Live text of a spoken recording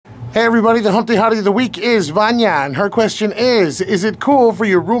Hey everybody, the Hump Day Hottie of the week is Vanya, and her question is it cool for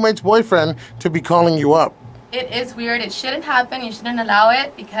your roommate's boyfriend to be calling you up? It is weird. It shouldn't happen. You shouldn't allow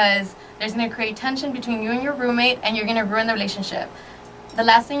it because there's going to create tension between you and your roommate and you're going to ruin the relationship. The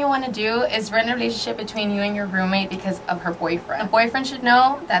last thing you want to do is ruin a relationship between you and your roommate because of her boyfriend. The boyfriend should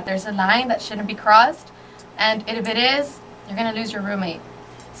know that there's a line that shouldn't be crossed, and if it is, you're going to lose your roommate.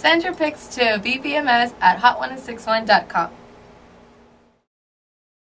 Send your pics to vpms@hot1061.com.